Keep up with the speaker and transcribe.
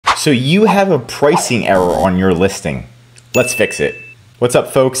So you have a pricing error on your listing. Let's fix it. What's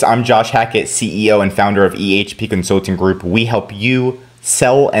up, folks? I'm Josh Hackett, CEO and founder of EHP Consulting Group. We help you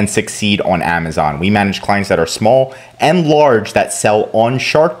sell and succeed on Amazon. We manage clients that are small and large that sell on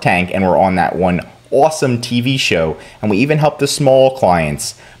Shark Tank, and we're on that one awesome TV show. And we even help the small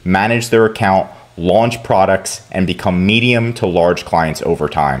clients manage their account, launch products, and become medium to large clients over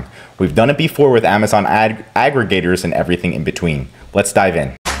time. We've done it before with Amazon aggregators and everything in between. Let's dive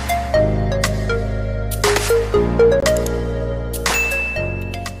in.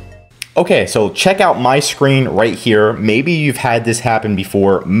 Okay, so check out my screen right here. Maybe you've had this happen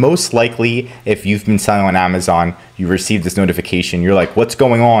before. Most likely, if you've been selling on Amazon, you received this notification. You're like, what's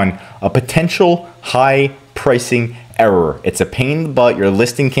going on? A potential high pricing error. It's a pain in the butt. Your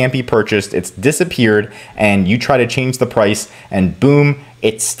listing can't be purchased. It's disappeared, and you try to change the price, and boom,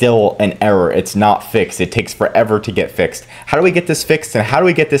 it's still an error. It's not fixed. It takes forever to get fixed. How do we get this fixed, and how do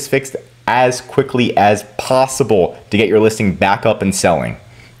we get this fixed as quickly as possible to get your listing back up and selling?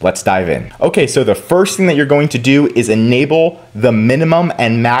 Let's dive in. Okay, so the first thing that you're going to do is enable the minimum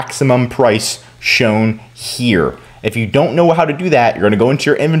and maximum price shown here. If you don't know how to do that, you're gonna go into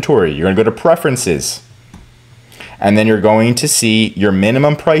your inventory, you're gonna go to preferences, and then you're going to see your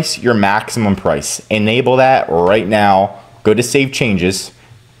minimum price, your maximum price. Enable that right now, go to save changes,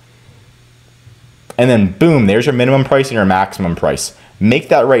 and then boom, there's your minimum price and your maximum price. Make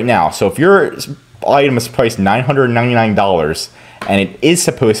that right now. So if your item is priced $999, and it is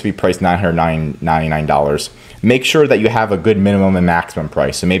supposed to be priced $999, make sure that you have a good minimum and maximum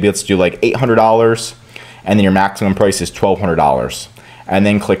price. So maybe let's do like $800, and then your maximum price is $1,200, and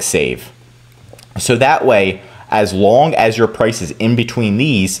then click save. So that way, as long as your price is in between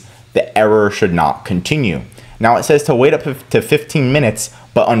these, the error should not continue. Now it says to wait up to 15 minutes,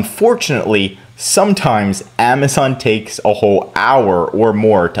 but unfortunately, sometimes Amazon takes a whole hour or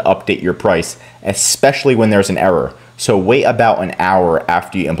more to update your price, especially when there's an error. So wait about an hour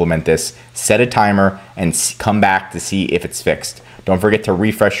after you implement this, set a timer, and come back to see if it's fixed. Don't forget to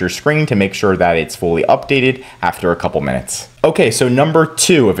refresh your screen to make sure that it's fully updated after a couple minutes. Okay, so number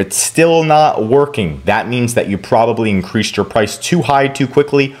two, if it's still not working, that means that you probably increased your price too high too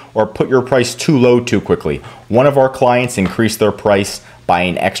quickly or put your price too low too quickly. One of our clients increased their price by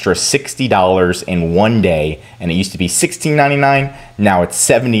an extra $60 in one day, and it used to be $16.99, now it's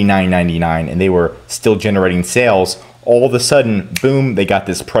 $79.99, and they were still generating sales. All of a sudden, boom, they got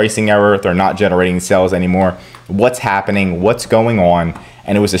this pricing error. They're not generating sales anymore. What's happening? What's going on?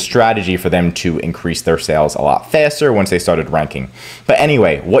 And it was a strategy for them to increase their sales a lot faster once they started ranking. But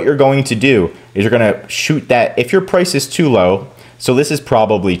anyway, what you're going to do is you're going to shoot that. If your price is too low, so this is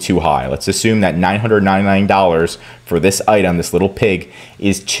probably too high. Let's assume that $999 for this item, this little pig,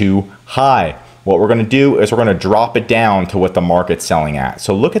 is too high. What we're gonna do is we're gonna drop it down to what the market's selling at.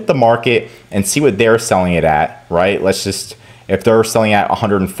 So look at the market and see what they're selling it at, right? Let's just, if they're selling at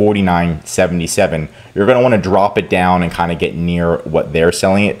 $149.77, you're gonna wanna drop it down and kind of get near what they're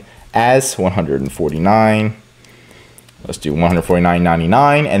selling it as, 149. Let's do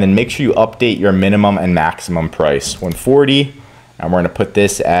 149.99, and then make sure you update your minimum and maximum price, 140, and we're gonna put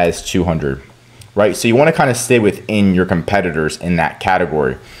this as 200, right? So you wanna kind of stay within your competitors in that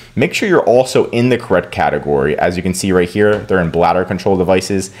category. Make sure you're also in the correct category. As you can see right here, they're in bladder control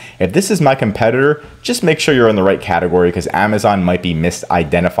devices. If this is my competitor, just make sure you're in the right category because Amazon might be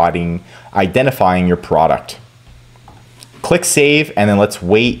identifying your product. Click save, and then let's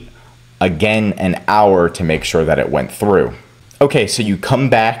wait again an hour to make sure that it went through. Okay, so you come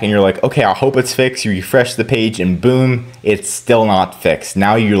back and you're like, okay, I hope it's fixed. You refresh the page and boom, it's still not fixed.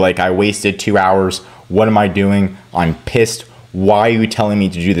 Now you're like, I wasted 2 hours. What am I doing? I'm pissed. Why are you telling me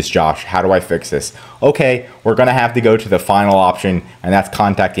to do this, Josh? How do I fix this? Okay, we're gonna have to go to the final option, and that's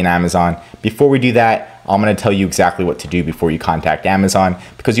contacting Amazon. Before we do that, I'm gonna tell you exactly what to do before you contact Amazon,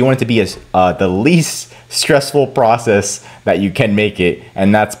 because you want it to be the least stressful process that you can make it,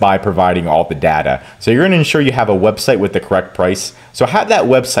 and that's by providing all the data. So you're gonna ensure you have a website with the correct price. So have that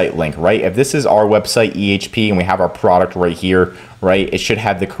website link, right? If this is our website, EHP, and we have our product right here, right, it should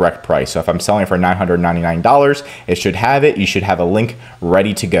have the correct price. So if I'm selling it for $999, it should have it. You should have a link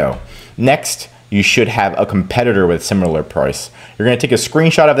ready to go. Next, you should have a competitor with similar price. You're gonna take a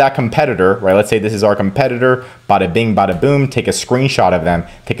screenshot of that competitor, right? Let's say this is our competitor, bada bing, bada boom, take a screenshot of them,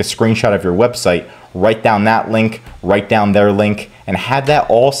 take a screenshot of your website, write down that link, write down their link, and have that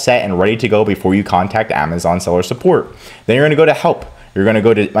all set and ready to go before you contact Amazon seller support. Then you're gonna go to help. You're gonna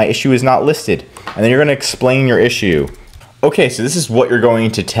go to my issue is not listed, and then you're gonna explain your issue. Okay, so this is what you're going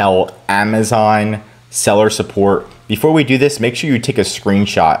to tell Amazon seller support. Before we do this, make sure you take a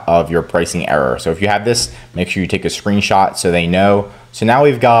screenshot of your pricing error. So if you have this, make sure you take a screenshot so they know. So now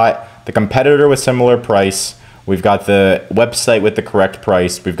we've got the competitor with similar price. We've got the website with the correct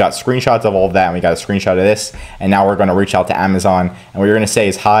price. We've got screenshots of all of that, and we got a screenshot of this. And now we're going to reach out to Amazon, and what you're going to say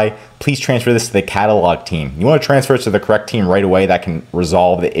is, hi, please transfer this to the catalog team. You want to transfer it to the correct team right away that can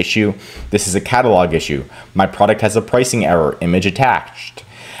resolve the issue. This is a catalog issue. My product has a pricing error, image attached.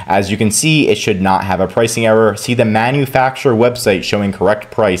 As you can see, it should not have a pricing error. See the manufacturer website showing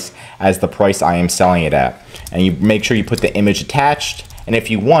correct price as the price I am selling it at. And you make sure you put the image attached. And if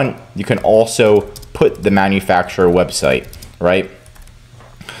you want, you can also put the manufacturer website, right?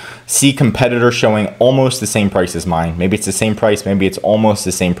 See competitor showing almost the same price as mine. Maybe it's the same price, maybe it's almost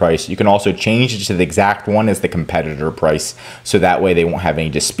the same price. You can also change it to the exact one as the competitor price, so that way they won't have any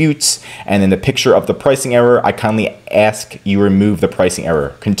disputes. And then the picture of the pricing error, I kindly ask you remove the pricing error.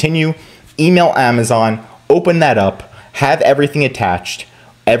 Continue, email Amazon, open that up, have everything attached.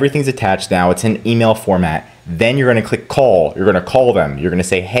 Everything's attached now, it's in email format. Then you're gonna click call, you're gonna call them. You're gonna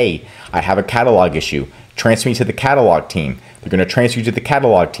say, hey, I have a catalog issue. Transfer me to the catalog team. They're going to transfer you to the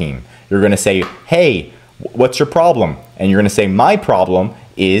catalog team. You're going to say, hey, what's your problem? And you're going to say, my problem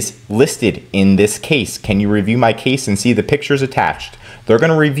is listed in this case. Can you review my case and see the pictures attached? They're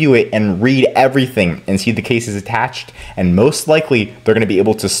going to review it and read everything and see the cases attached. And most likely, they're going to be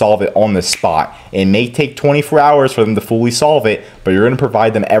able to solve it on the spot. It may take 24 hours for them to fully solve it, but you're going to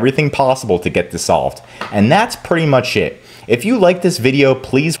provide them everything possible to get this solved. And that's pretty much it. If you like this video,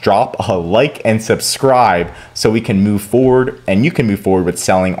 please drop a like and subscribe so we can move forward and you can move forward with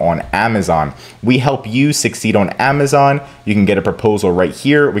selling on Amazon. We help you succeed on Amazon. You can get a proposal right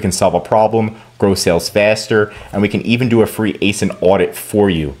here. We can solve a problem, grow sales faster, and we can even do a free ACE and audit for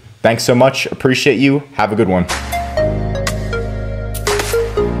you. Thanks so much. Appreciate you. Have a good one.